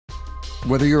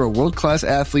Whether you're a world-class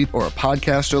athlete or a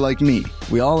podcaster like me,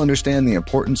 we all understand the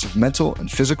importance of mental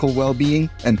and physical well-being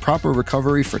and proper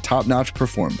recovery for top-notch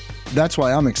performance. That's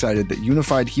why I'm excited that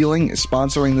Unified Healing is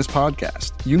sponsoring this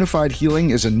podcast. Unified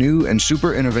Healing is a new and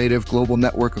super innovative global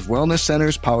network of wellness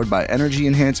centers powered by Energy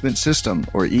Enhancement System,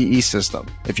 or EE System.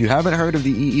 If you haven't heard of the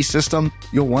EE System,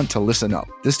 you'll want to listen up.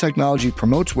 This technology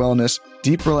promotes wellness,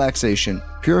 deep relaxation,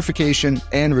 purification,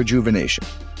 and rejuvenation.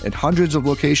 In hundreds of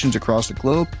locations across the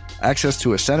globe, access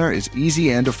to a center is easy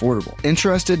and affordable.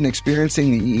 Interested in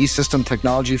experiencing the EE System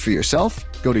technology for yourself?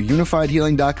 Go to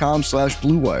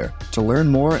unifiedhealing.com/bluewire to learn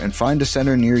more and find a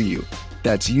center near you.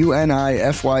 That's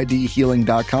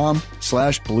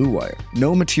unifydhealing.com/bluewire.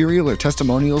 No material or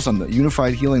testimonials on the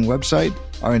Unified Healing website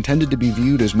are intended to be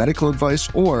viewed as medical advice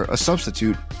or a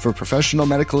substitute for professional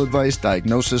medical advice,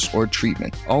 diagnosis, or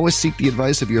treatment. Always seek the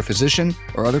advice of your physician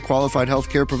or other qualified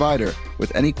healthcare provider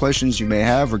with any questions you may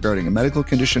have regarding a medical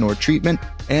condition or treatment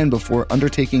and before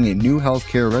undertaking a new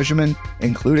healthcare regimen,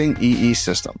 including EE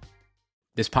System.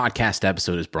 This podcast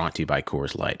episode is brought to you by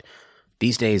Coors Light.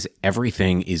 These days,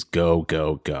 everything is go,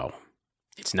 go, go.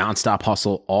 It's nonstop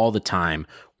hustle all the time.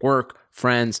 Work,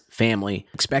 friends, family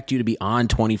expect you to be on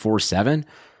 24/7.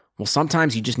 Well,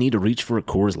 sometimes you just need to reach for a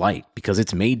Coors Light because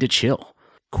it's made to chill.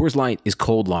 Coors Light is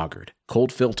cold lagered,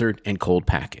 cold filtered, and cold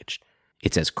packaged.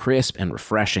 It's as crisp and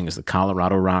refreshing as the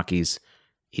Colorado Rockies.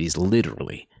 It is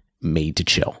literally made to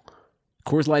chill.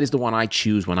 Coors Light is the one I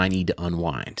choose when I need to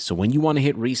unwind. So when you want to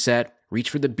hit reset,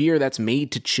 reach for the beer that's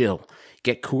made to chill.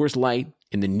 Get Coors Light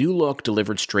in the new look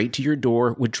delivered straight to your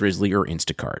door with Drizzly or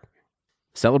Instacart.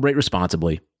 Celebrate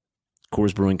responsibly.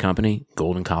 Coors Brewing Company,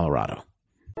 Golden, Colorado.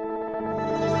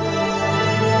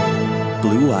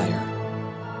 Blue Wire.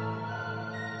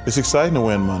 It's exciting to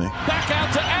win money. Back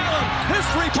out to Allen. His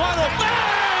three-pointer.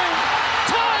 Bang!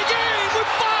 Tie game with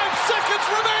 5 seconds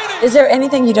remaining. Is there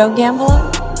anything you don't gamble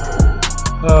on?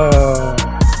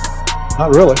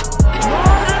 Not really.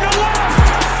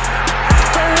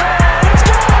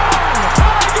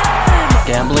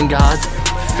 Gambling gods,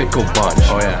 fickle bunch.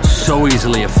 Oh yeah. So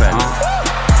easily offended.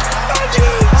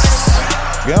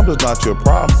 Gambling's not your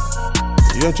problem.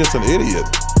 You're just an idiot.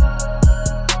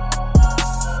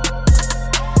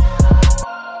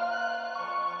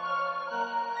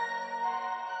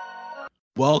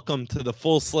 Welcome to the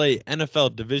Full Slate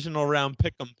NFL Divisional Round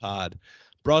Pick'em Pod,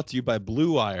 brought to you by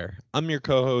Blue Wire. I'm your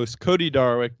co-host, Cody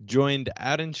Darwick, joined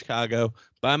out in Chicago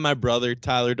by my brother,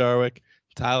 Tyler Darwick.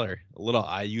 Tyler, a little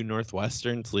IU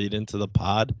Northwestern to lead into the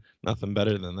pod. Nothing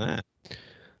better than that.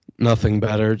 Nothing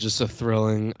better. Just a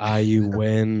thrilling IU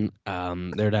win.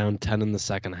 They're down 10 in the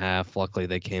second half. Luckily,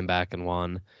 they came back and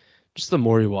won. Just the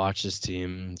more you watch this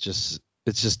team, it's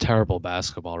just terrible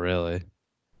basketball, really.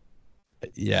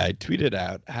 Yeah, I tweeted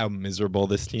out how miserable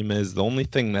this team is. The only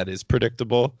thing that is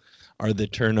predictable are the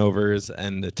turnovers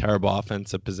and the terrible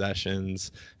offensive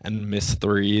possessions and missed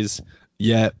threes.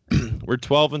 Yet we're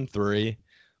 12-3.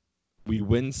 We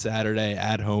win Saturday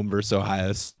at home versus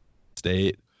Ohio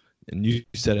State. And you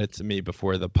said it to me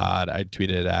before the pod. I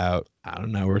tweeted out, I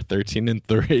don't know, we're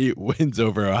 13-3, wins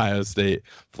over Ohio State,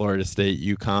 Florida State,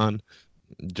 UConn.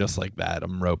 Just like that,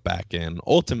 I'm roped back in.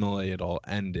 Ultimately, it'll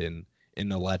end in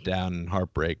a letdown and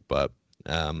heartbreak. But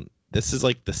this is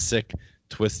like the sick,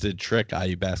 twisted trick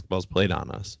IU basketball's played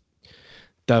on us.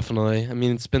 Definitely. I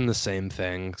mean, it's been the same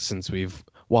thing since we've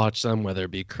watched them, whether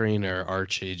it be Crean or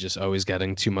Archie, just always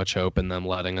getting too much hope and them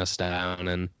letting us down.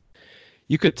 And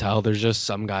you could tell there's just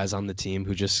some guys on the team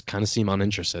who just kind of seem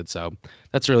uninterested. So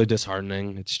that's really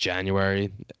disheartening. It's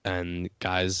January and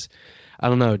guys, I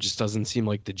don't know, it just doesn't seem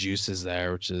like the juice is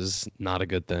there, which is not a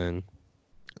good thing.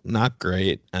 Not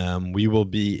great. We will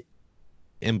be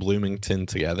in Bloomington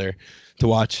together to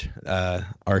watch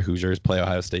our Hoosiers play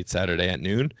Ohio State Saturday at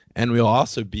noon. And we'll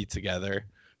also be together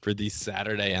for these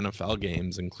Saturday NFL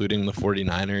games, including the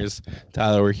 49ers.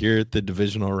 Tyler, we're here at the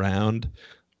divisional round,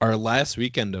 our last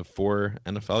weekend of 4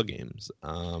 NFL games.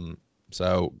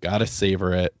 So got to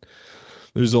savor it.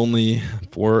 There's only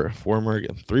 3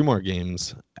 more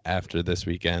games after this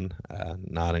weekend,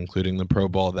 not including the Pro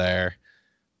Bowl there.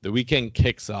 The weekend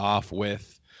kicks off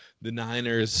with the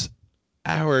Niners,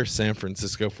 our San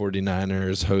Francisco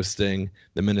 49ers, hosting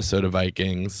the Minnesota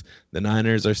Vikings. The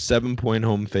Niners are 7-point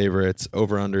home favorites.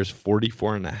 Over-unders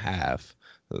 44.5.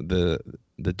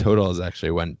 The total has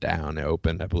actually went down. It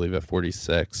opened, I believe, at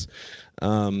 46.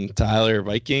 Tyler,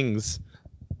 Vikings,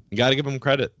 you got to give them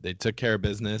credit. They took care of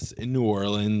business in New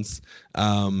Orleans,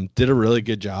 did a really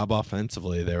good job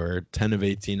offensively. They were 10 of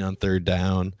 18 on third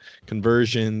down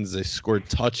conversions. They scored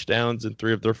touchdowns in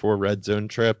 3 of their 4 red zone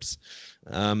trips.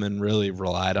 and really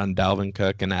relied on Dalvin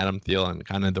Cook and Adam Thielen,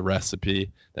 kind of the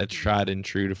recipe that's tried and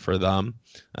true for them.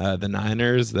 The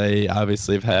Niners, they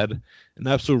obviously have had an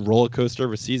absolute roller coaster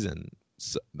of a season.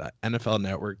 So the NFL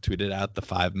Network tweeted out the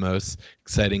 5 most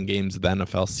exciting games of the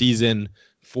NFL season.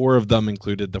 4 of them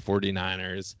included the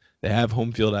 49ers. They have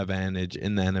home field advantage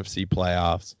in the NFC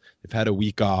playoffs. They've had a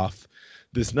week off.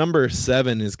 This number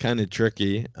 7 is kind of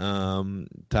tricky. Tyler,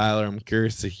 I'm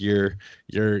curious to hear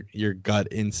your gut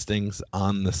instincts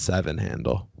on the 7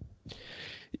 handle.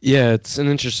 Yeah, it's an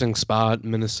interesting spot.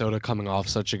 Minnesota coming off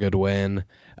such a good win.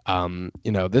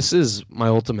 This is my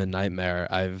ultimate nightmare.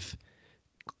 I've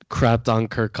crapped on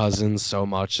Kirk Cousins so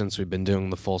much since we've been doing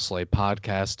the Full Slate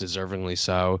podcast, deservingly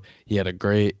so. He had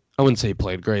I wouldn't say he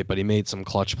played great, but he made some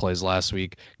clutch plays last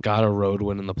week, got a road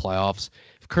win in the playoffs.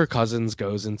 If Kirk Cousins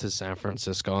goes into San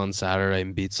Francisco on Saturday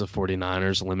and beats the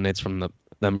 49ers, eliminates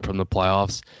them from the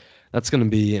playoffs, that's going to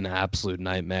be an absolute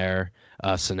nightmare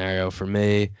scenario for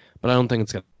me, but I don't think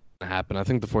it's going to happen. I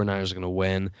think the 49ers are going to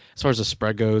win. As far as the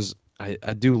spread goes, I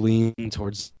do lean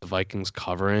towards the Vikings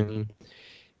covering.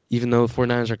 Even though the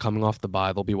 49ers are coming off the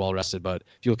bye, they'll be well rested. But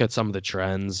if you look at some of the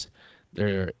trends,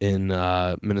 they're in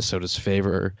Minnesota's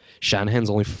favor. Shanahan's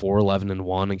only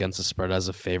 4-11-1 against the spread as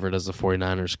a favorite as the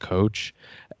 49ers coach.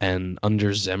 And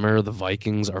under Zimmer, the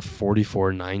Vikings are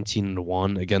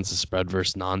 44-19-1 against the spread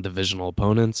versus non-divisional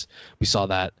opponents. We saw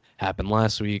that happen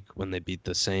last week when they beat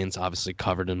the Saints, obviously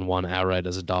covered and won outright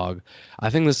as a dog. I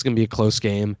think this is going to be a close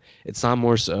game. It's not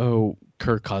more so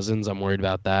Kirk Cousins. I'm worried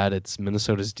about that. It's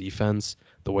Minnesota's defense,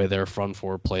 the way their front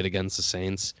four played against the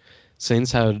Saints.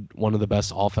 Saints had one of the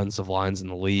best offensive lines in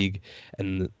the league,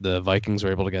 and the Vikings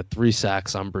were able to get 3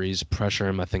 sacks on Breeze, pressure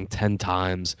him, I think, 10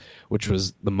 times, which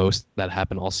was the most that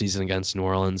happened all season against New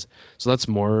Orleans. So that's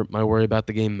more my worry about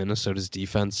the game, Minnesota's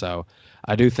defense. So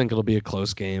I do think it'll be a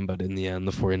close game, but in the end,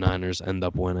 the 49ers end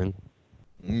up winning.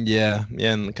 Yeah,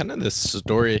 and kind of this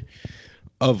story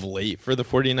of late for the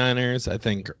 49ers. I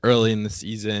think early in the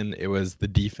season, it was the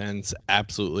defense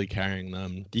absolutely carrying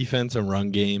them. Defense and run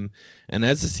game. And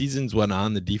as the seasons went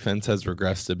on, the defense has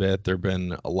regressed a bit. There have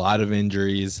been a lot of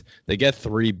injuries. They get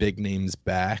 3 big names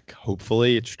back.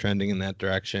 Hopefully, it's trending in that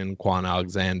direction. Quan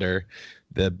Alexander,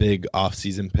 the big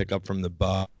offseason pickup from the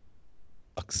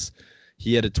Bucs.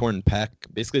 He had a torn pec,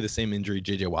 basically the same injury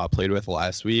J.J. Watt played with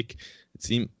last week. It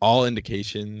seems all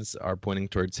indications are pointing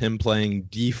towards him playing.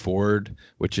 Dee Ford,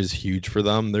 which is huge for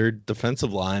them. Their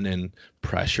defensive line and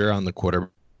pressure on the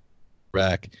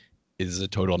quarterback is a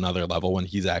total another level when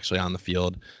he's actually on the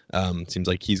field. Seems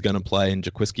like he's going to play. And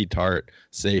Jaquiski Tart,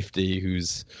 safety,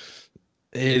 who's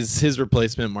his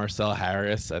replacement, Marcel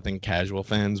Harris. I think casual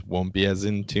fans won't be as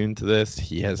in tune to this.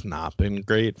 He has not been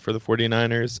great for the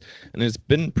 49ers, and it's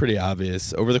been pretty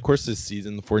obvious. Over the course of this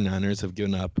season, the 49ers have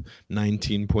given up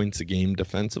 19 points a game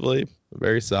defensively.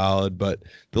 Very solid, but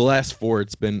the last 4,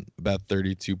 it's been about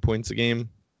 32 points a game.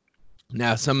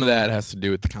 Now, some of that has to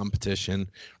do with the competition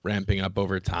ramping up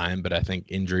over time, but I think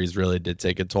injuries really did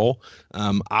take a toll.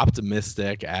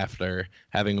 Optimistic after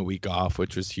having a week off,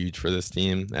 which was huge for this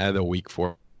team. They had a week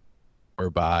 4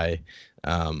 bye,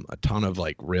 a ton of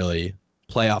really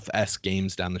playoff-esque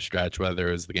games down the stretch, whether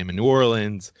it was the game in New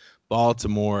Orleans,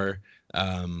 Baltimore,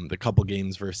 the couple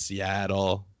games versus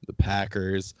Seattle, the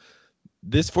Packers.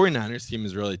 This 49ers team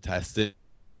is really tested.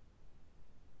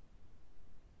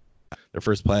 Their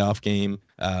first playoff game,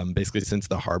 basically since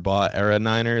the Harbaugh era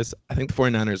Niners. I think the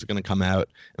 49ers are going to come out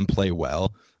and play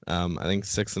well. I think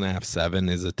 6.5, 7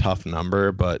 is a tough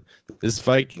number, but this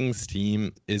Vikings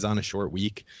team is on a short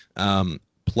week.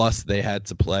 Plus, they had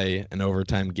to play an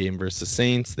overtime game versus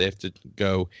Saints. They have to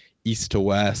go east to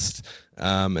west.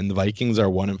 And the Vikings are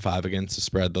 1-5 against the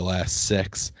spread the last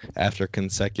 6 after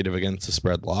consecutive against the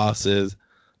spread losses.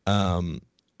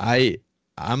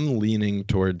 I'm leaning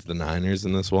towards the Niners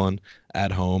in this one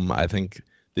at home. I think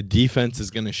the defense is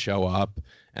going to show up,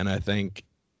 and I think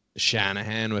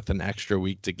Shanahan with an extra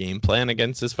week to game plan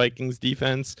against this Vikings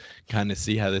defense, kind of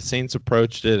see how the Saints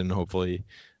approached it and hopefully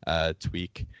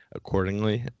tweak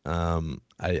accordingly.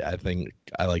 I think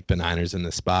I like the Niners in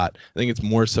this spot. I think it's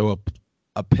more so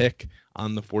a pick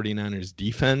on the 49ers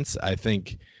defense. I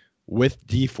think with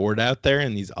Dee Ford out there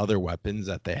and these other weapons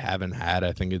that they haven't had,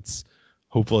 I think it's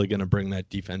hopefully going to bring that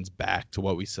defense back to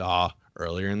what we saw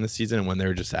earlier in the season when they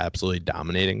were just absolutely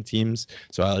dominating teams.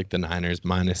 So I like the Niners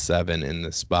 -7 in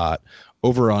this spot.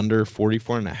 Over under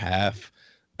 44.5.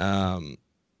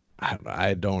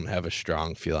 I don't have a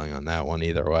strong feeling on that one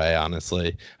either way,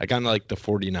 honestly. I kind of like the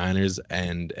 49ers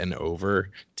and an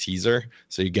over teaser.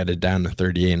 So you get it down to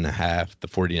 38.5. The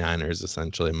 49ers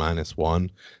essentially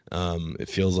 -1. It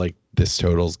feels like this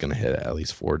total is going to hit at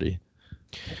least 40.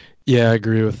 Yeah, I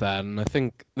agree with that. And I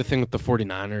think the thing with the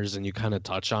 49ers, and you kind of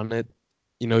touch on it,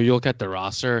 you look at the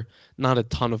roster, not a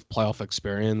ton of playoff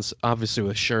experience. Obviously,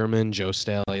 with Sherman, Joe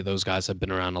Staley, those guys have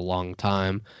been around a long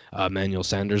time, Emmanuel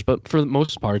Sanders, but for the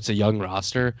most part, it's a young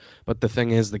roster. But the thing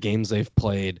is, the games they've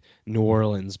played, New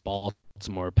Orleans,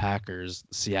 Baltimore, Packers,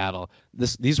 Seattle,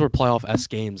 these were playoff-esque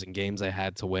games and games they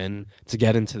had to win to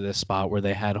get into this spot where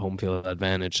they had home field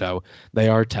advantage. So they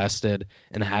are tested,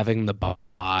 and having the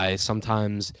bye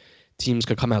sometimes teams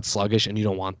could come out sluggish and you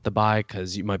don't want the bye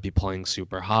because you might be playing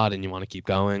super hot and you want to keep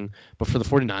going. But for the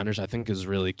 49ers, I think is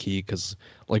really key because,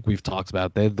 like we've talked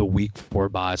about, they have the week 4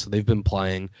 bye. So they've been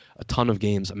playing a ton of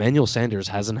games. Emmanuel Sanders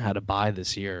hasn't had a bye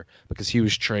this year because he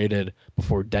was traded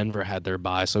before Denver had their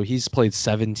bye. So he's played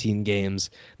 17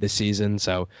 games this season.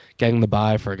 So getting the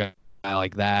bye for a guy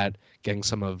like that, getting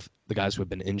some of the guys who have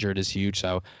been injured is huge.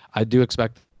 So I do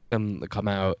expect them to come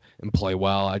out and play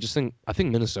well. I think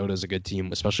Minnesota is a good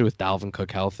team, especially with Dalvin Cook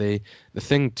healthy. The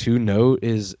thing to note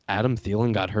is Adam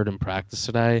Thielen got hurt in practice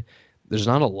today. There's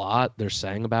not a lot they're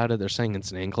saying about it. They're saying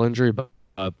it's an ankle injury, but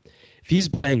if he's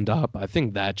banged up, I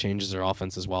think that changes their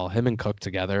offense as well. Him and Cook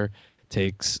together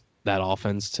takes that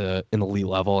offense to an elite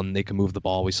level, and they can move the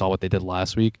ball. We saw what they did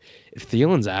last week. If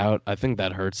Thielen's out, I think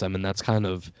that hurts them, and that's kind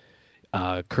of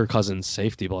Kirk Cousins'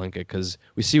 safety blanket because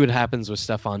we see what happens with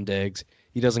Stephon Diggs.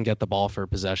 He doesn't get the ball for a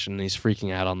possession. And he's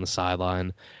freaking out on the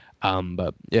sideline.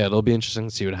 But yeah, it'll be interesting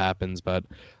to see what happens. But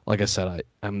like I said,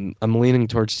 I'm leaning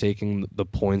towards taking the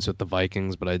points with the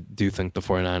Vikings, but I do think the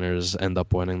 49ers end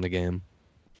up winning the game.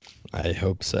 I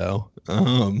hope so.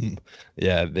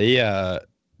 Yeah, they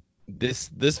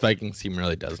this Vikings team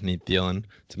really does need Thielen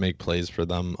to make plays for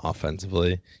them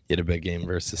offensively. He had a big game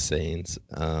versus Saints,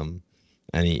 and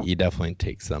he definitely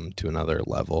takes them to another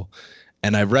level.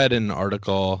 And I read an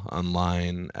article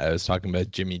online. I was talking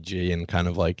about Jimmy G and kind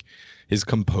of like his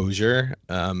composure,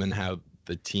 and how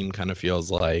the team kind of feels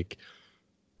like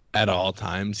at all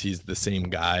times he's the same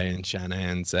guy. And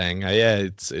Shanahan saying, oh, yeah,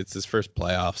 it's his first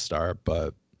playoff start,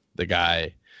 but the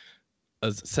guy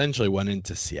essentially went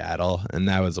into Seattle, and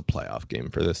that was a playoff game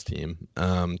for this team,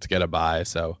 to get a bye.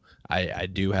 So I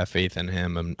do have faith in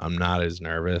him. I'm not as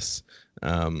nervous.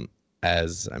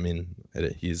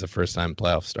 He's a first-time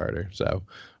playoff starter. So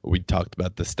we talked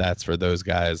about the stats for those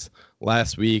guys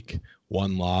last week.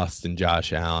 One lost in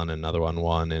Josh Allen, another one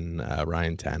won in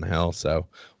Ryan Tannehill. So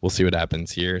we'll see what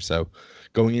happens here. So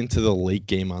going into the late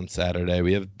game on Saturday,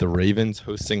 we have the Ravens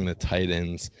hosting the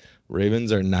Titans.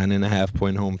 Ravens are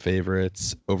 9.5-point home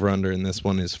favorites. Over-under in this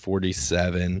one is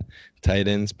 47.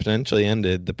 Titans potentially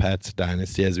ended the Pats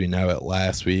dynasty as we know it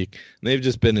last week. And they've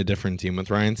just been a different team with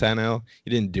Ryan Tannehill.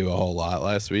 He didn't do a whole lot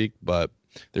last week, but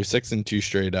they're 6-2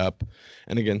 straight up.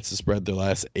 And against the spread, their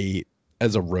last 8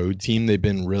 as a road team, they've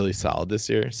been really solid this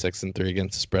year. 6-3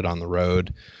 against the spread on the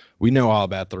road. We know all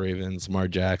about the Ravens. Lamar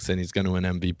Jackson, he's going to win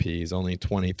MVP. He's only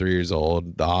 23 years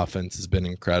old. The offense has been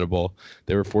incredible.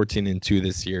 They were 14-2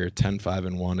 this year,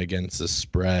 10-5-1 against the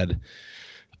spread.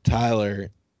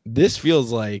 Tyler, this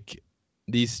feels like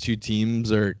these two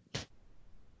teams are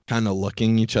kind of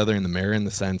looking each other in the mirror in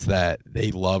the sense that they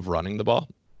love running the ball.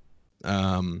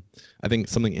 I think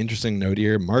something interesting to note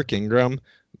here, Mark Ingram,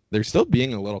 they're still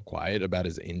being a little quiet about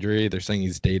his injury. They're saying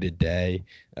he's day-to-day.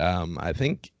 I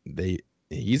think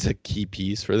he's a key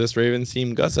piece for this Ravens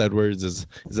team. Gus Edwards is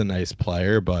a nice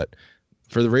player, but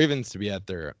for the Ravens to be at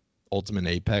their ultimate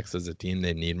apex as a team,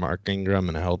 they need Mark Ingram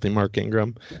and a healthy Mark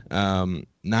Ingram.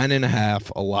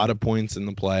 9.5, a lot of points in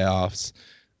the playoffs.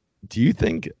 Do you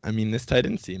think, this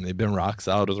Titans team, they've been rock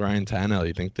solid with Ryan Tannehill.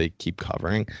 You think they keep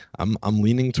covering? I'm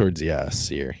leaning towards yes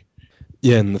here.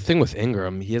 Yeah, and the thing with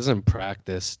Ingram, he hasn't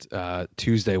practiced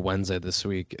Tuesday, Wednesday this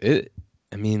week.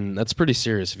 That's pretty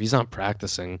serious. If he's not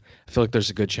practicing, I feel like there's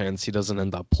a good chance he doesn't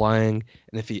end up playing.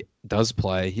 And if he does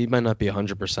play, he might not be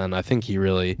 100%. I think he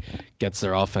really gets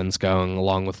their offense going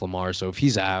along with Lamar. So if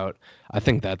he's out, I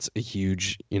think that's a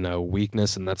huge,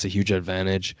 weakness, and that's a huge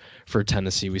advantage for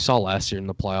Tennessee. We saw last year in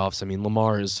the playoffs.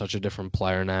 Lamar is such a different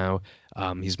player now.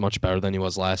 He's much better than he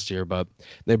was last year, but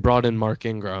they brought in Mark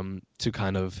Ingram to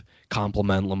kind of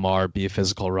complement Lamar, be a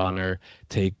physical runner,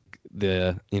 take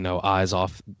the, eyes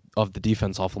off of the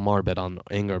defense off Lamar a bit on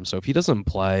Ingram. So if he doesn't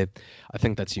play, I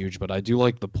think that's huge. But I do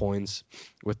like the points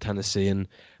with Tennessee, and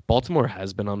Baltimore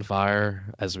has been on fire,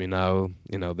 as we know.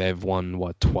 They've won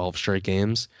 12 straight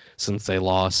games since they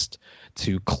lost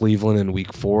to Cleveland in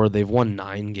week 4. They've won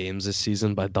 9 games this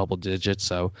season by double digits,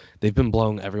 so they've been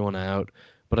blowing everyone out.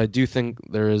 But I do think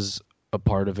there is a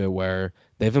part of it where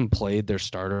they haven't played their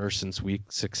starter since week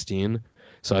 16.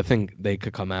 So I think they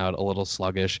could come out a little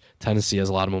sluggish. Tennessee has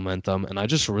a lot of momentum, and I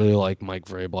just really like Mike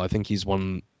Vrabel. I think he's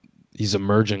one he's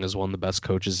emerging as one of the best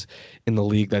coaches in the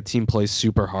league. That team plays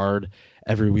super hard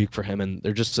every week for him, and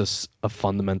they're just a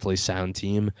fundamentally sound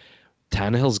team.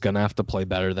 Tannehill's going to have to play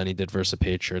better than he did versus the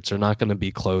Patriots. They're not going to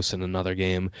be close in another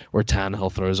game where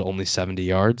Tannehill throws only 70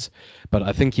 yards, but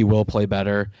I think he will play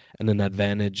better, and an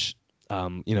advantage,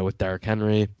 with Derrick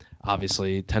Henry.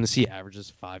 Obviously, Tennessee averages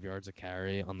 5 yards a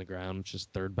carry on the ground, which is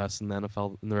third best in the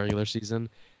NFL in the regular season,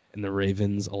 and the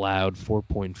Ravens allowed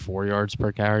 4.4 yards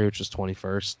per carry, which is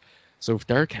 21st. So if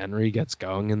Derrick Henry gets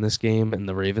going in this game and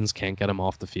the Ravens can't get him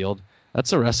off the field,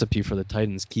 that's a recipe for the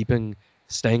Titans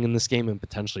staying in this game and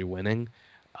potentially winning,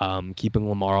 keeping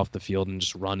Lamar off the field and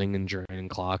just running and draining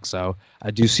clock. So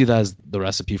I do see that as the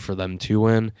recipe for them to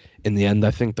win. In the end,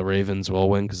 I think the Ravens will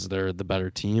win because they're the better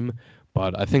team,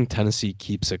 but I think Tennessee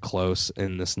keeps it close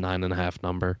in this 9.5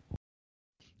 number.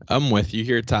 I'm with you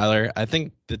here, Tyler. I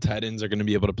think the Titans are going to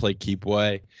be able to play keep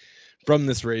away from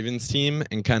this Ravens team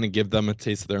and kind of give them a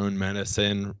taste of their own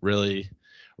medicine, really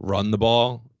run the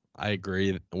ball. I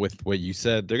agree with what you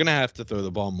said. They're going to have to throw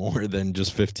the ball more than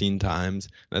just 15 times,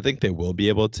 and I think they will be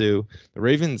able to. The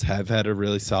Ravens have had a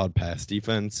really solid pass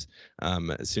defense.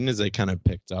 As soon as they kind of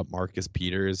picked up Marcus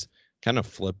Peters, kind of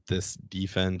flipped this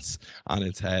defense on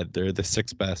its head. They're the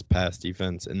 6th best pass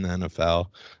defense in the NFL.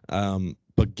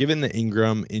 But given the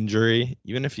Ingram injury,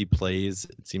 even if he plays,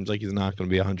 it seems like he's not going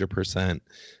to be 100%.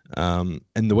 And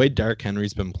the way Derrick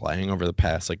Henry's been playing over the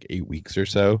past 8 weeks or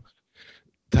so,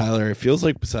 Tyler, it feels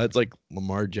like besides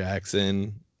Lamar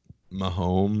Jackson,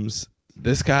 Mahomes,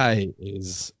 this guy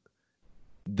is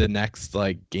the next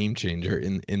game changer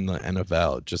in the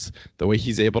NFL. Just the way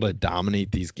he's able to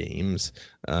dominate these games.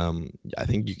 I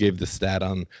think you gave the stat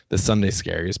on the Sunday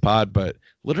Scaries pod, but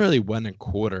literally went a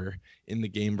quarter in the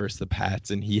game versus the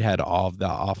Pats, and he had all of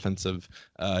the offensive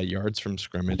yards from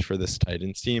scrimmage for this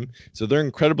Titans team. So they're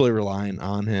incredibly reliant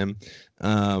on him.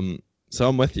 So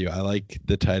I'm with you. I like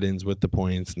the Titans with the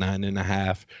points,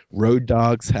 9.5. Road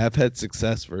dogs have had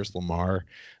success versus Lamar.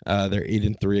 They're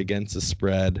 8-3 against the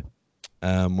spread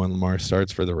when Lamar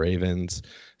starts for the Ravens.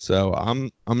 So I'm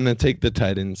going to take the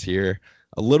Titans here.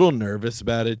 A little nervous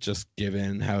about it, just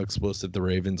given how explosive the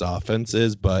Ravens offense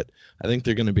is, but I think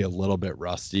they're going to be a little bit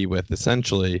rusty with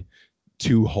essentially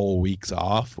 2 whole weeks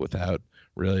off without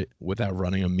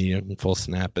running a meaningful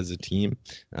snap as a team.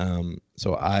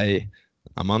 So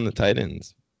I'm on the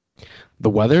Titans. The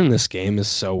weather in this game is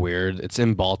so weird. It's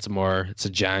in Baltimore. It's a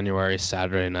January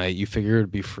Saturday night. You figure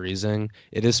it'd be freezing.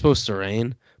 It is supposed to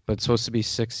rain, but it's supposed to be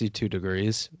 62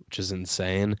 degrees, which is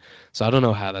insane. So I don't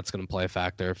know how that's going to play a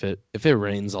factor. If it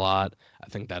rains a lot, I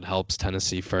think that helps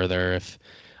Tennessee further. If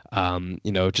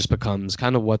it just becomes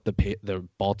kind of what the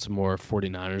Baltimore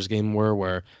 49ers game were,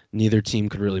 where neither team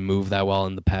could really move that well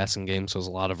in the passing game, so it was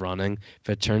a lot of running. If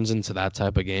it turns into that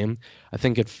type of game, I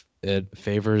think it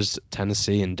favors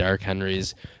Tennessee and Derrick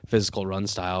Henry's physical run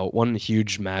style. One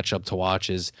huge matchup to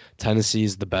watch is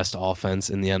Tennessee's the best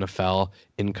offense in the NFL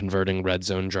in converting red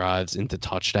zone drives into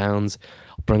touchdowns.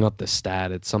 I'll bring up the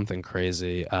stat. It's something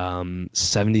crazy.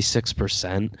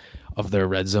 76% of their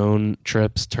red zone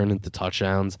trips turn into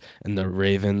touchdowns, and the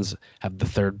Ravens have the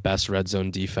 3rd best red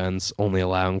zone defense, only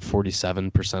allowing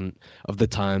 47% of the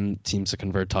time teams to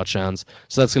convert touchdowns.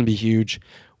 So that's going to be huge.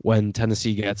 When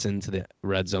Tennessee gets into the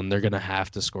red zone, they're going to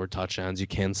have to score touchdowns. You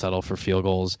can't settle for field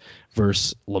goals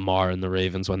versus Lamar and the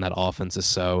Ravens when that offense is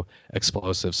so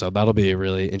explosive. So that'll be a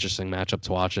really interesting matchup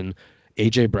to watch. And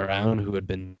A.J. Brown, who had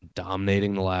been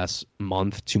dominating the last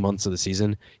 2 months of the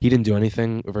season, he didn't do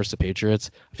anything versus the Patriots.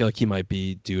 I feel like he might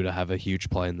be due to have a huge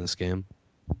play in this game.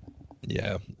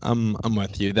 Yeah, I'm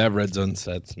with you. That red zone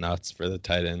set's nuts for the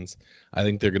Titans. I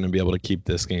think they're going to be able to keep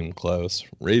this game close.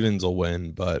 Ravens will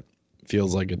win, but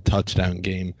feels like a touchdown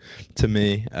game to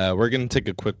me. We're going to take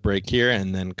a quick break here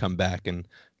and then come back and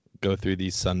go through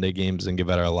these Sunday games and give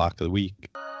out our lock of the week.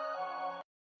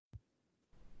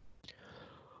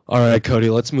 All right, Cody,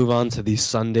 let's move on to these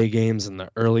Sunday games and the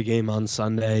early game on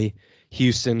Sunday.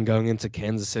 Houston going into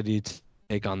Kansas City to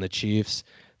take on the Chiefs.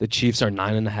 The Chiefs are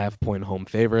 9.5-point home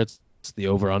favorites. The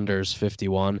over-under is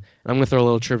 51. And I'm going to throw a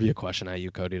little trivia question at you,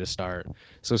 Cody, to start.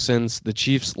 So since the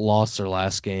Chiefs lost their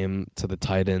last game to the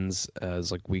Titans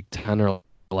as week 10 or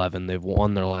 11, they've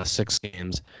won their last 6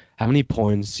 games. How many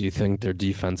points do you think their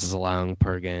defense is allowing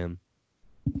per game?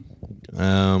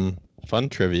 Fun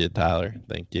trivia, Tyler.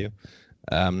 Thank you.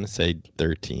 I'm going to say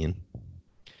 13.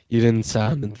 You didn't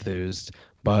sound enthused,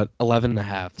 but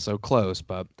 11.5, so close,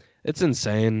 but it's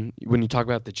insane. When you talk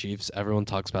about the Chiefs, everyone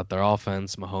talks about their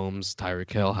offense, Mahomes,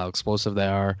 Tyreek Hill, how explosive they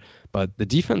are. But the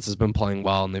defense has been playing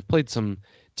well, and they've played some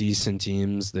decent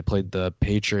teams. They played the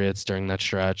Patriots during that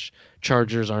stretch.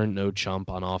 Chargers aren't no chump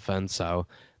on offense, so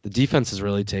The defense has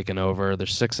really taken over. They're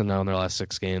 6-0 in their last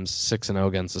 6 games, 6-0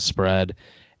 against the spread.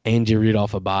 Andy Reid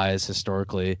off a bye is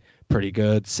historically pretty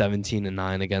good,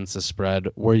 17-9 against the spread.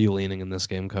 Where are you leaning in this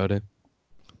game, Cody?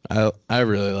 I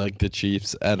really like the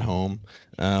Chiefs at home.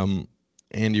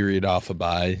 Andy Reid off a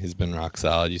bye. He's been rock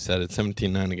solid. You said it's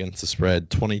 17-9 against the spread,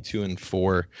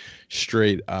 22-4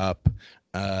 straight up.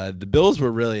 The Bills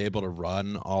were really able to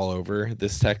run all over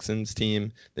this Texans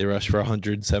team. They rushed for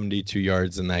 172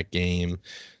 yards in that game.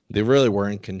 They really were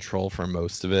in control for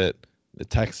most of it. The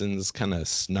Texans kind of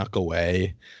snuck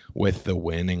away with the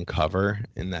win and cover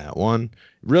in that one.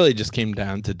 It really just came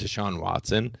down to Deshaun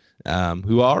Watson,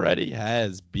 who already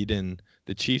has beaten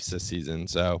the Chiefs this season.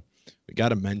 So we got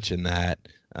to mention that.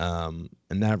 And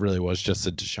that really was just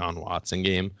a Deshaun Watson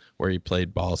game where he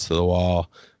played balls to the wall.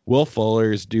 Will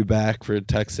Fuller is due back for the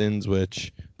Texans,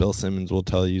 which Bill Simmons will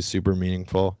tell you is super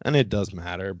meaningful. And it does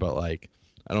matter, but I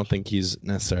don't think he's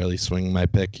necessarily swinging my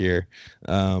pick here.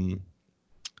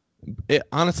 It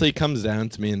honestly comes down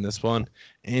to me in this one.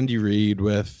 Andy Reid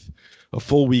with a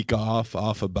full week off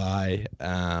a bye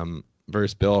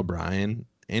versus Bill O'Brien.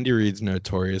 Andy Reid's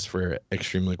notorious for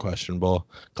extremely questionable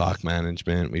clock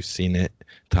management. We've seen it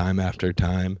time after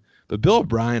time. But Bill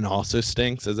O'Brien also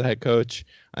stinks as a head coach.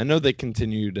 I know they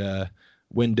continue to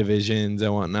win divisions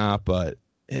and whatnot, but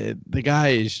the guy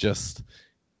is just,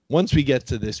 once we get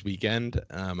to this weekend,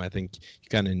 I think you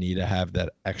kind of need to have that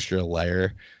extra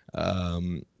layer.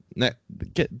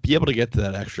 Be able to get to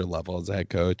that extra level as a head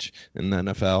coach in the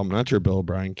NFL. I'm not sure Bill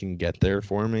O'Brien can get there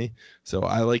for me. So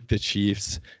I like the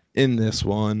Chiefs in this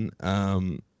one.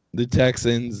 The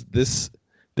Texans, this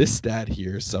stat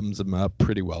here sums them up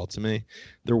pretty well to me.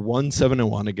 They're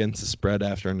 1-7-1 against the spread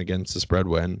after an against the spread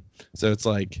win. So it's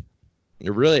like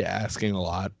you're really asking a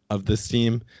lot of this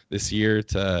team this year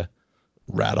to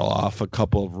rattle off a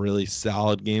couple of really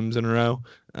solid games in a row.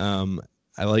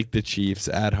 I like the Chiefs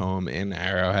at home in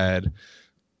Arrowhead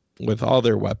with all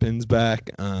their weapons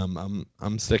back. I'm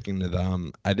sticking to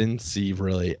them. I didn't see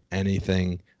really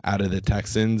anything out of the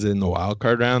Texans in the wild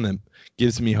card round that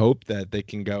gives me hope that they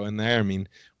can go in there. I mean,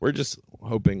 we're just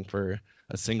hoping for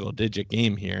a single digit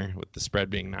game here with the spread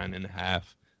being 9.5.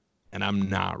 And I'm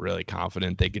not really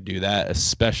confident they could do that,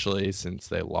 especially since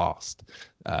they lost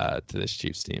to this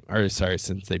Chiefs team.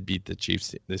 Since they beat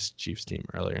this Chiefs team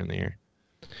earlier in the year.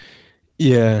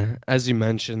 Yeah, as you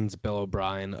mentioned, Bill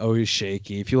O'Brien, always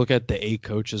shaky. If you look at the 8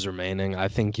 coaches remaining, I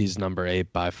think he's number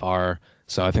 8 by far.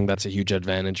 So I think that's a huge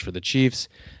advantage for the Chiefs.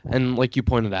 And like you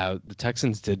pointed out, the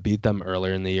Texans did beat them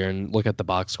earlier in the year. And look at the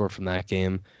box score from that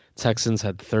game. Texans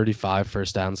had 35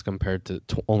 first downs compared to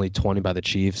only 20 by the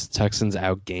Chiefs. Texans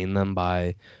outgained them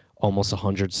by almost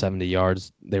 170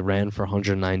 yards. They ran for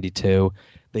 192.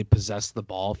 They possessed the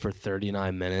ball for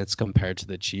 39 minutes compared to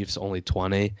the Chiefs, only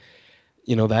 20.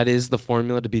 You know, that is the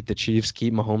formula to beat the Chiefs,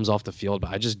 keep Mahomes off the field,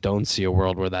 but I just don't see a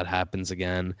world where that happens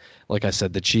again. Like I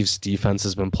said, the Chiefs' defense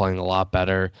has been playing a lot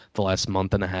better the last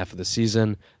month and a half of the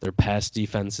season. Their pass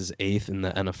defense is 8th in the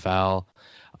NFL.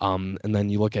 And then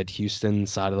you look at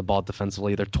Houston's side of the ball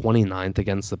defensively, they're 29th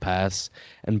against the pass,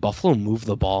 and Buffalo moved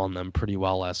the ball on them pretty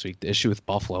well last week. The issue with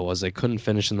Buffalo was they couldn't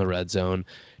finish in the red zone.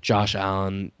 Josh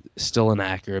Allen, still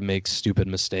inaccurate, makes stupid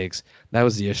mistakes. That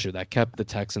was the issue that kept the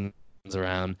Texans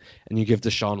around, and you give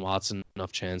Deshaun Watson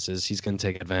enough chances, he's going to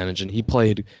take advantage, and he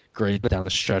played great down the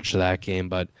stretch of that game,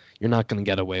 but you're not going to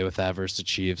get away with that versus the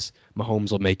Chiefs.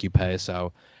 Mahomes will make you pay,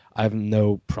 so I have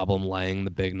no problem laying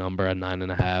the big number at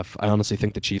 9.5. I honestly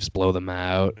think the Chiefs blow them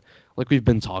out. Like we've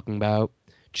been talking about,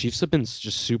 Chiefs have been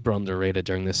just super underrated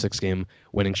during the 6-game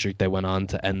winning streak they went on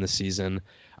to end the season.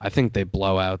 I think they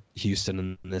blow out Houston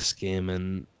in this game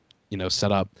and, you know,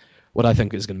 set up what I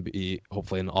think is going to be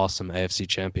hopefully an awesome AFC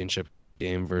Championship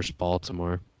game versus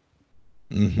Baltimore.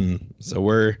 So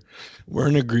we're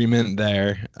in agreement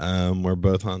there. We're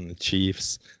both on the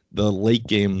Chiefs. The late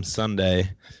game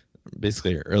Sunday,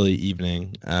 basically early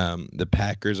evening, the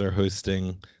Packers are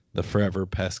hosting the forever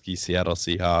pesky Seattle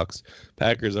Seahawks.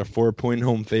 Packers are 4-point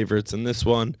home favorites in this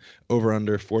one, over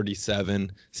under 47.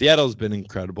 Seattle's been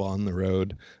incredible on the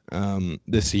road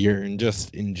this year, and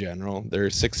just in general. They're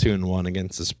 6-2-1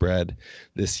 against the spread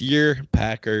this year.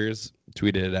 Packers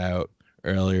tweeted it out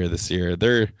earlier this year.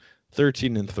 They're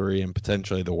 13-3 and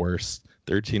potentially the worst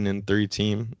 13-3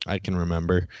 team I can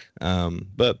remember.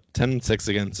 But 10-6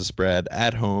 against the spread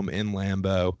at home in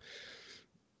Lambeau.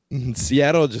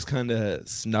 Seattle just kind of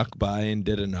snuck by and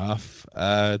did enough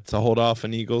to hold off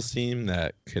an Eagles team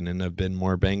that couldn't have been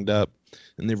more banged up.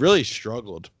 And they really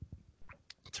struggled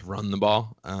to run the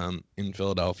ball in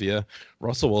Philadelphia.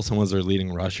 Russell Wilson was their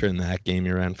leading rusher in that game.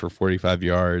 He ran for 45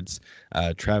 yards.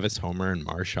 Travis Homer and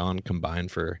Marshawn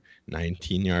combined for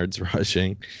 19 yards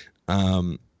rushing.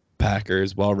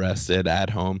 Packers, well rested at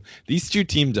home. These two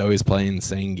teams always play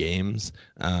insane games.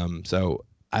 So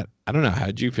I don't know.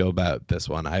 How'd you feel about this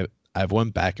one? I've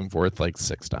went back and forth like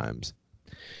 6 times.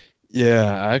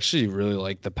 Yeah, I actually really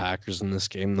like the Packers in this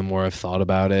game the more I've thought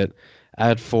about it.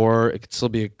 At 4, it could still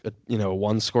be a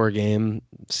one-score game.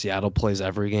 Seattle plays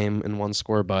every game in one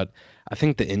score, but I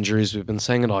think the injuries, we've been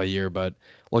saying it all year, but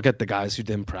look at the guys who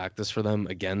didn't practice for them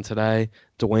again today.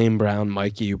 Dwayne Brown,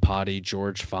 Mikey Upati,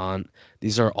 George Font.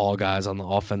 These are all guys on the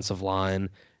offensive line.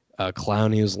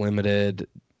 Clowney was limited.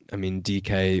 I mean,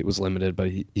 DK was limited, but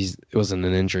it wasn't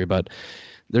an injury, but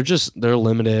they're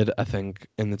limited, I think,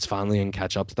 and it's finally going to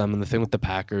catch up to them. And the thing with the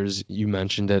Packers, you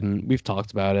mentioned it, and we've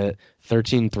talked about it,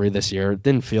 13-3 this year. It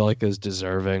didn't feel like it was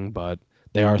deserving, but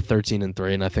they are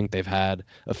 13-3, and I think they've had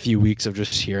a few weeks of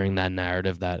just hearing that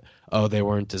narrative that, oh, they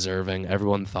weren't deserving.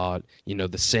 Everyone thought,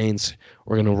 the Saints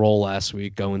were going to roll last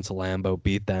week, go into Lambeau,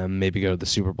 beat them, maybe go to the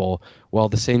Super Bowl. Well,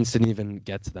 the Saints didn't even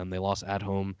get to them. They lost at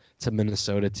home to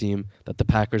Minnesota team that the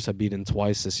Packers have beaten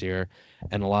twice this year,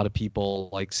 and a lot of people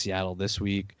like Seattle this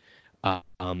week.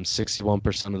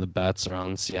 61% of the bets are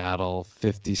on Seattle,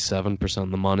 57%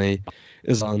 of the money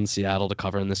is on Seattle to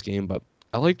cover in this game, but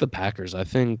I like the Packers. I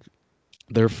think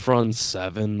their front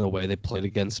 7, the way they played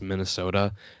against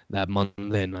Minnesota, that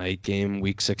Monday night game,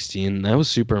 Week 16, that was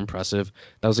super impressive.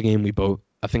 That was a game we both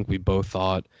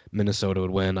thought Minnesota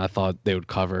would win. I thought they would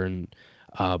cover and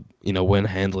win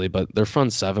handily, but their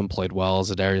front 7 played well.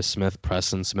 Zadarius Smith,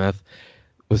 Preston Smith.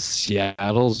 With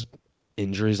Seattle's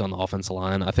injuries on the offensive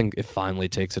line, I think it finally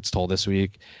takes its toll this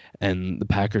week, and the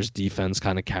Packers defense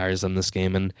kind of carries them this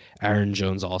game, and Aaron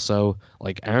Jones also.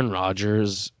 Like Aaron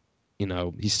Rodgers,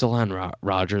 he's still Aaron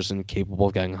Rodgers and capable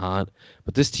of getting hot,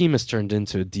 but this team has turned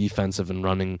into a defensive and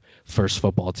running first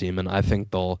football team, and I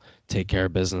think they'll take care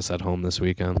of business at home this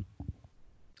weekend.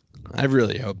 I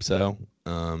really hope so.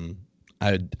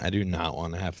 I do not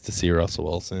want to have to see Russell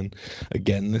Wilson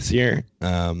again this year.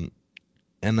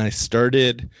 And I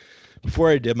started,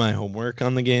 before I did my homework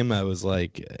on the game, I was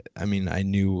like, I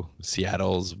knew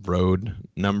Seattle's road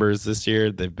numbers this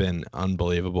year. They've been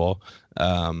unbelievable.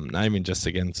 Not even just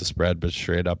against the spread, but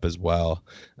straight up as well.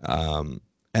 And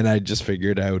I just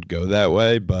figured I would go that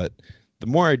way. But the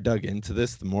more I dug into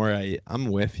this, the more I'm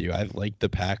with you. I've liked the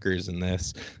Packers in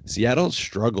this. Seattle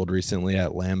struggled recently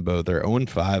at Lambeau. They're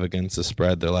 0-5 against the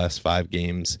spread their last 5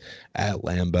 games at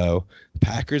Lambeau.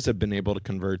 Packers have been able to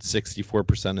convert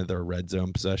 64% of their red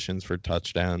zone possessions for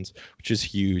touchdowns, which is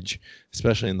huge,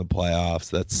 especially in the playoffs.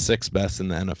 That's 6th best in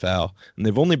the NFL. And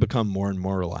they've only become more and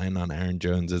more reliant on Aaron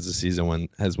Jones as the season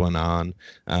has went on.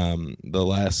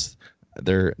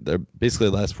 They're basically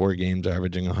the last 4 games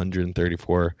averaging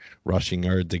 134 rushing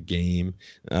yards a game.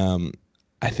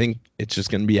 I think it's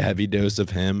just going to be a heavy dose of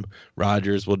him.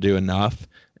 Rodgers will do enough.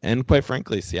 And quite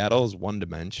frankly, Seattle is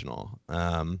one-dimensional.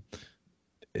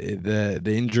 The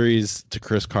injuries to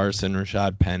Chris Carson,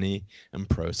 Rashad Penny, and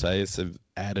Procise have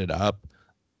added up.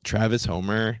 Travis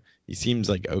Homer, he seems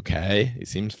like okay. He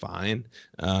seems fine.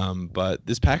 But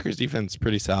this Packers defense is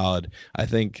pretty solid. I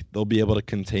think they'll be able to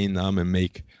contain them and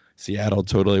make Seattle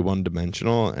totally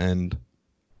one-dimensional, and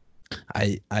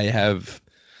I have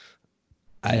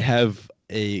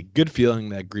a good feeling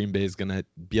that Green Bay is going to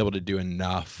be able to do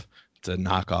enough to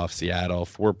knock off Seattle.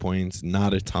 4 points,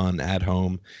 not a ton at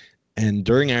home. And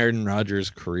during Aaron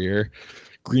Rodgers' career,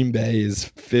 Green Bay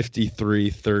is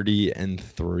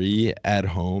 53-30-3 at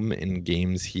home in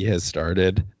games he has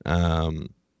started.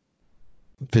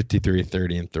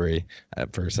 53-30-3.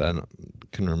 At first, I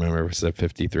couldn't remember if it said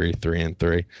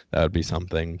 53-3-3. That would be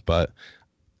something, but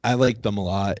I like them a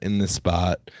lot in this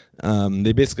spot.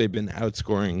 They basically have been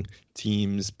outscoring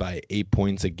teams by 8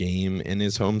 points a game in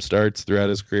his home starts throughout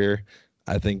his career.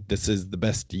 I think this is the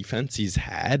best defense he's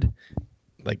had,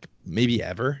 like maybe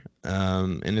ever,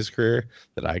 in his career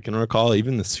that I can recall.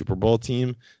 Even the Super Bowl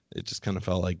team, it just kind of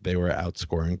felt like they were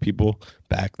outscoring people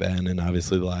back then, and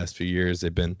obviously the last few years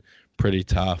they've been pretty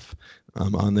tough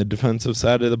on the defensive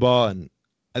side of the ball, and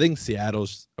I think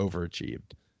Seattle's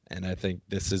overachieved, and I think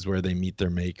this is where they meet their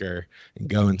maker and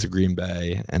go into Green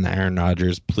Bay. And Aaron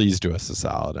Rodgers, please do us a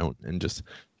solid and just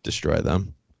destroy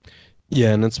them.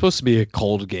 Yeah, and it's supposed to be a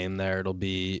cold game there. It'll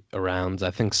be around,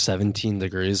 I think, 17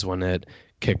 degrees when it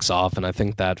kicks off, and I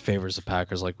think that favors the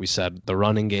Packers. Like we said, the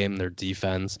running game, their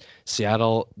defense.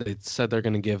 Seattle, they said they're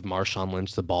going to give Marshawn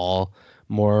Lynch the ball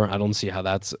more. I don't see how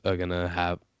that's going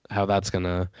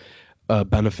to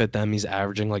benefit them. He's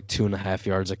averaging like 2.5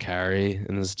 yards a carry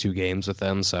in his 2 games with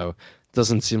them, so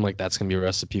doesn't seem like that's going to be a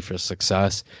recipe for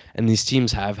success. And these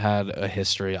teams have had a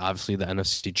history. Obviously, the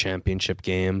NFC Championship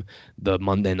game, the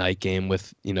Monday night game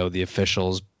with, the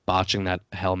officials botching that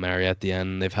Hail Mary at the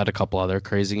end. They've had a couple other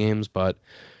crazy games, but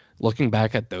looking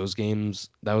back at those games,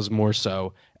 that was more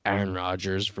so Aaron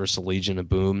Rodgers versus Legion of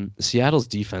Boom. Seattle's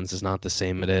defense is not the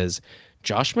same it is.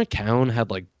 Josh McCown had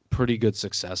pretty good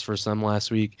success for them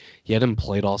last week. He hadn't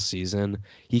played all season.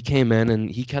 He came in and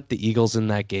he kept the Eagles in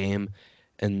that game.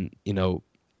 And, the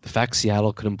fact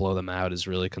Seattle couldn't blow them out is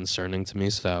really concerning to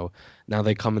me. So now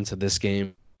they come into this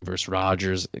game versus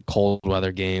Rodgers, cold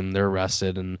weather game. They're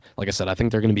rested. And like I said, I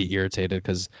think they're going to be irritated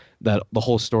because the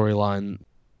whole storyline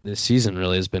this season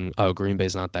really has been, oh, Green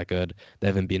Bay's not that good. They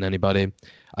haven't beaten anybody.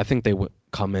 I think they would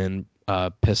come in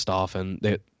pissed off, and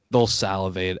they'll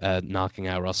salivate at knocking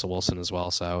out Russell Wilson as well.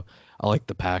 So I like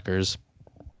the Packers.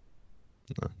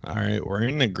 All right, we're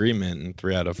in agreement in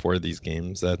 3 out of 4 of these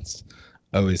games. That's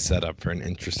always set up for an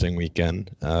interesting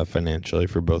weekend financially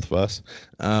for both of us.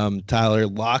 Tyler,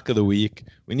 lock of the week.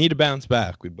 We need to bounce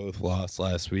back. We both lost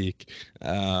last week.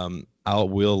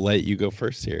 We'll let you go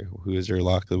first here. Who is your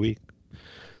lock of the week?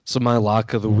 So my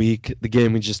lock of the week, the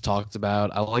game we just talked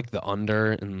about, I like the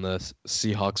under in the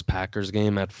Seahawks-Packers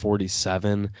game at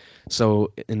 47.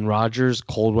 So in Rodgers,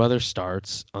 cold weather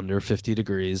starts under 50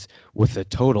 degrees with a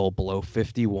total below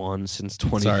 51 since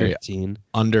 2015. Sorry,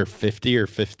 under 50 or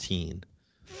 15?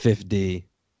 50.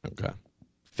 Okay.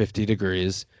 50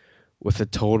 degrees with a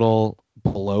total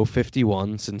below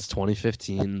 51 since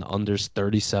 2015. The under's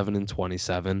 37 and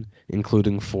 27,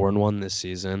 including 4-1 this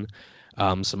season.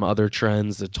 Some other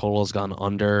trends, the total has gone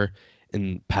under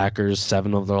in Packers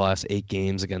 7 of their last 8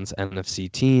 games against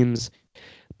NFC teams.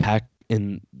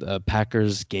 In the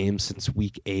Packers games since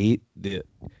week 8, the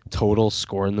total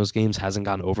score in those games hasn't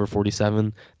gone over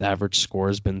 47. The average score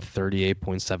has been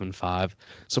 38.75.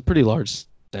 So pretty large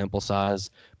sample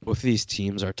size. Both of these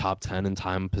teams are top 10 in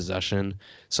time of possession.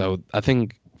 So I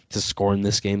think to score in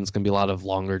this game, it's going to be a lot of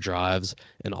longer drives.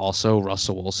 And also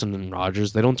Russell Wilson and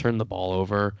Rodgers, they don't turn the ball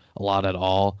over a lot at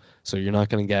all. So you're not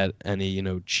going to get any,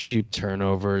 cheap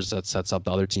turnovers that sets up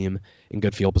the other team in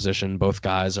good field position. Both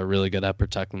guys are really good at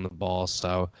protecting the ball.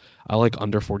 So I like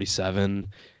under 47,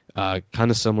 kind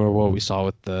of similar to what we saw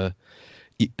with the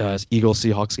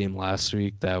Eagles-Seahawks game last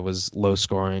week. That was low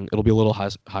scoring. It'll be a little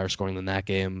higher scoring than that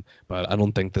game, but I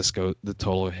don't think the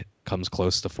total comes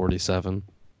close to 47.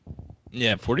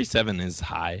 Yeah, 47 is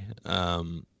high,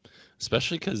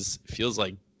 especially because it feels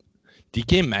like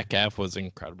DK Metcalf was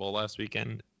incredible last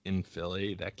weekend in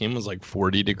Philly. That game was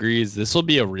 40 degrees. This will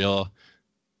be a real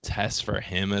test for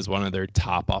him as one of their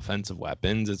top offensive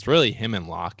weapons. It's really him and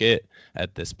Lockett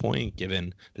at this point,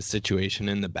 given the situation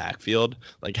in the backfield.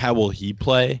 How will he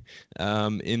play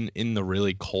in the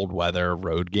really cold weather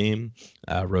road game,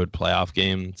 road playoff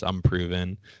game? It's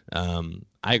unproven.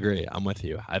 I agree. I'm with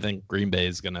you. I think Green Bay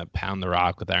is going to pound the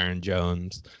rock with Aaron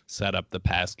Jones, set up the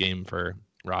pass game for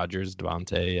Rodgers,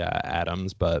 Devontae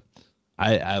Adams, but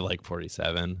I like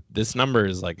 47. This number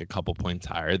is a couple points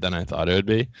higher than I thought it would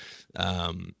be.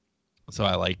 So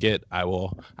I like it. I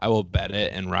will bet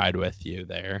it and ride with you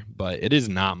there, but it is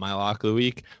not my lock of the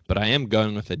week, but I am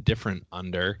going with a different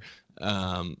under.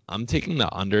 I'm taking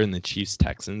the under in the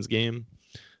Chiefs-Texans game.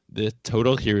 The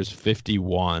total here is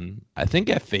 51. I think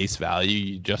at face value,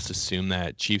 you just assume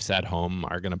that Chiefs at home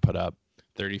are going to put up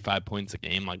 35 points a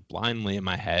game, blindly in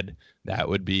my head. That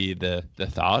would be the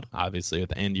thought. Obviously,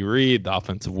 with Andy Reid, the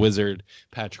offensive wizard,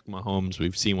 Patrick Mahomes,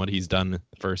 we've seen what he's done the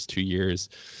first 2 years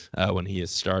when he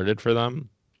has started for them.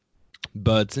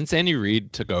 But since Andy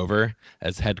Reid took over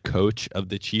as head coach of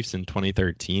the Chiefs in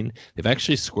 2013, they've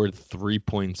actually scored 3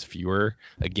 points fewer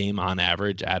a game on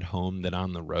average at home than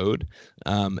on the road.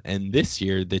 And this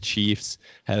year, the Chiefs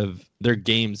their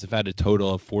games have had a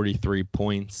total of 43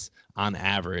 points on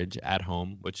average at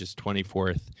home, which is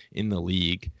 24th in the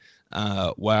league.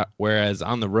 Whereas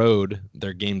on the road,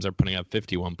 their games are putting up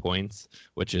 51 points,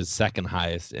 which is second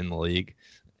highest in the league.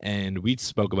 And we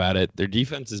spoke about it. Their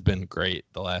defense has been great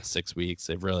the last 6 weeks.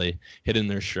 They've really hit in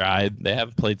their stride. They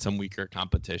have played some weaker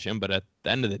competition, but at the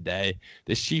end of the day,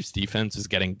 this Chiefs defense is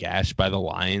getting gashed by the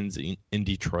Lions in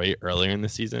Detroit earlier in the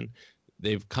season.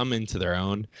 They've come into their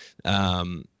own.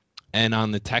 And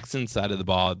on the Texans side of the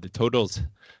ball, the totals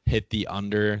hit the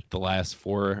under the last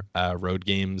 4 road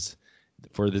games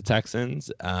for the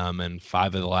Texans, and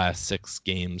 5 of the last 6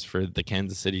 games for the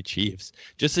Kansas City Chiefs.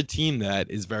 Just a team that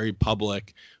is very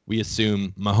public. We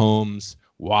assume Mahomes,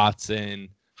 Watson,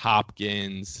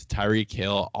 Hopkins, Tyreek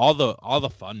Hill, all the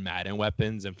fun Madden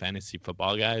weapons and fantasy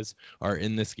football guys are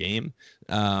in this game.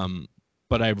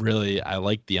 but I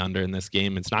like the under in this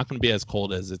game. It's not going to be as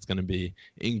cold as it's going to be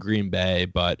in Green Bay,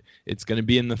 but it's going to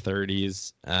be in the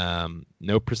 30s.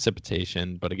 No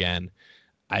precipitation, but again,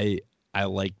 I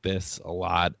like this a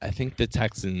lot. I think the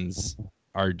Texans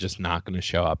are just not going to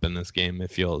show up in this game.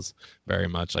 It feels very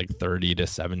much like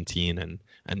 30-17,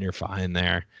 and you're fine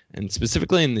there. And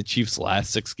specifically in the Chiefs'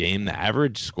 last 6 games, the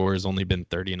average score has only been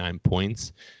 39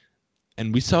 points.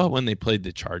 And we saw it when they played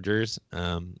the Chargers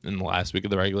in the last week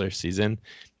of the regular season.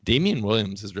 Damian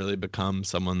Williams has really become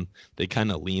someone they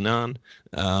kind of lean on.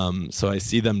 So I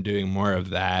see them doing more of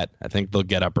that. I think they'll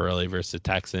get up early versus the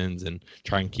Texans and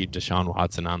try and keep Deshaun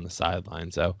Watson on the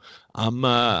sideline. So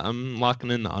I'm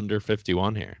locking in the under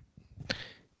 51 here.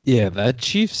 Yeah, that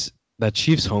Chiefs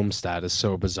home stat is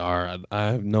so bizarre. I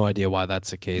have no idea why that's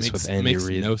the case with Andy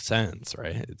Reid. Makes no sense,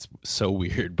 right? It's so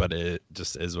weird, but it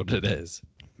just is what it is.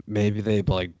 Maybe they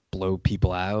blow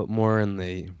people out more and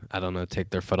they, I don't know, take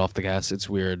their foot off the gas. It's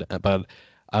weird, but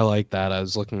I like that. I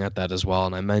was looking at that as well,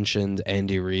 and I mentioned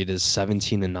Andy Reid is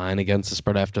 17-9 against the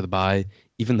spread after the bye.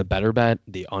 Even the better bet,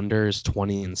 the under is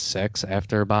 20-6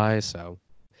 after a bye, so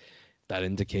that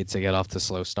indicates they get off to a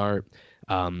slow start.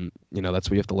 That's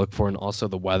what you have to look for, and also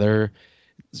the weather.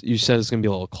 You said it's going to be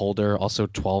a little colder, also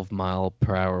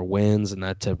 12-mile-per-hour winds, and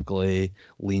that typically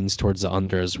leans towards the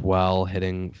under as well,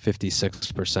 hitting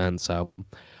 56%. So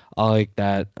I like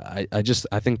that. I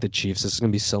think the Chiefs, this is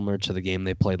going to be similar to the game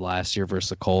they played last year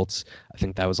versus the Colts. I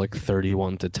think that was like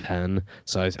 31-10.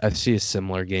 So I see a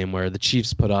similar game where the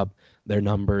Chiefs put up their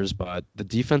numbers, but the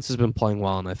defense has been playing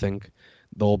well, and I think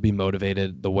they'll be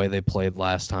motivated the way they played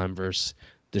last time versus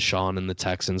Deshaun and the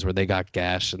Texans, where they got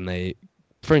gashed and they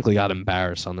frankly got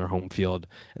embarrassed on their home field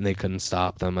and they couldn't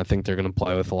stop them. I think they're going to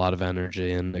play with a lot of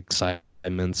energy and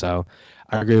excitement. So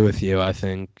I agree with you. I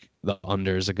think the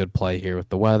under is a good play here with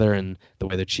the weather and the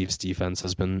way the Chiefs defense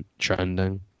has been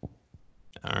trending.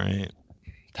 All right.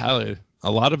 Tyler,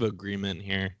 a lot of agreement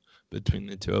here between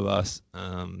the two of us.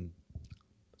 I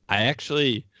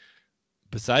actually,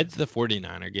 besides the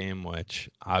 49er game, which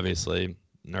obviously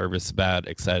nervous about,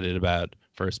 excited about,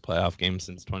 first playoff game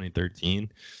since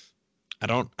 2013, I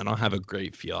don't have a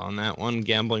great feel on that one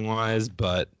gambling wise,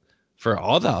 but for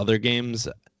all the other games,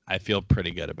 I feel pretty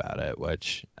good about it,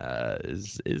 which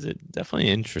is definitely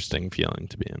an interesting feeling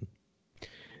to be in.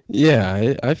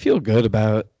 Yeah, I feel good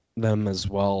about them as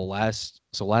well. Last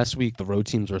week the road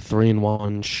teams were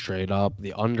 3-1 straight up.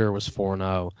 The under was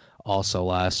 4-0 also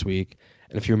last week.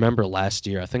 And if you remember last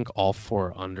year, I think all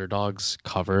 4 underdogs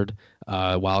covered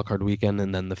wildcard weekend,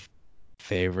 and then the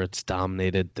favorites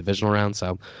dominated divisional round.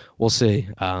 So we'll see.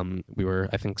 We were,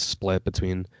 I think, split, I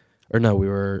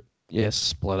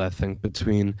think,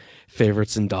 between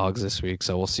favorites and dogs this week.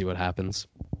 So we'll see what happens.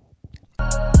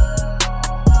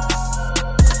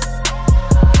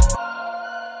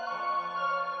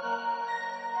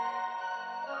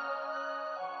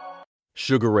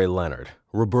 Sugar Ray Leonard,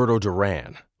 Roberto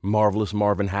Duran, Marvelous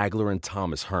Marvin Hagler, and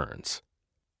Thomas Hearns.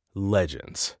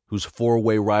 Legends, whose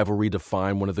 4-way rivalry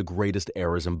defined one of the greatest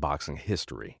eras in boxing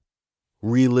history.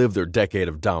 Relive their decade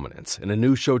of dominance in a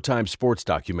new Showtime sports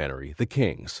documentary, The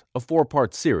Kings, a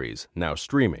 4-part series now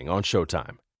streaming on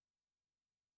Showtime.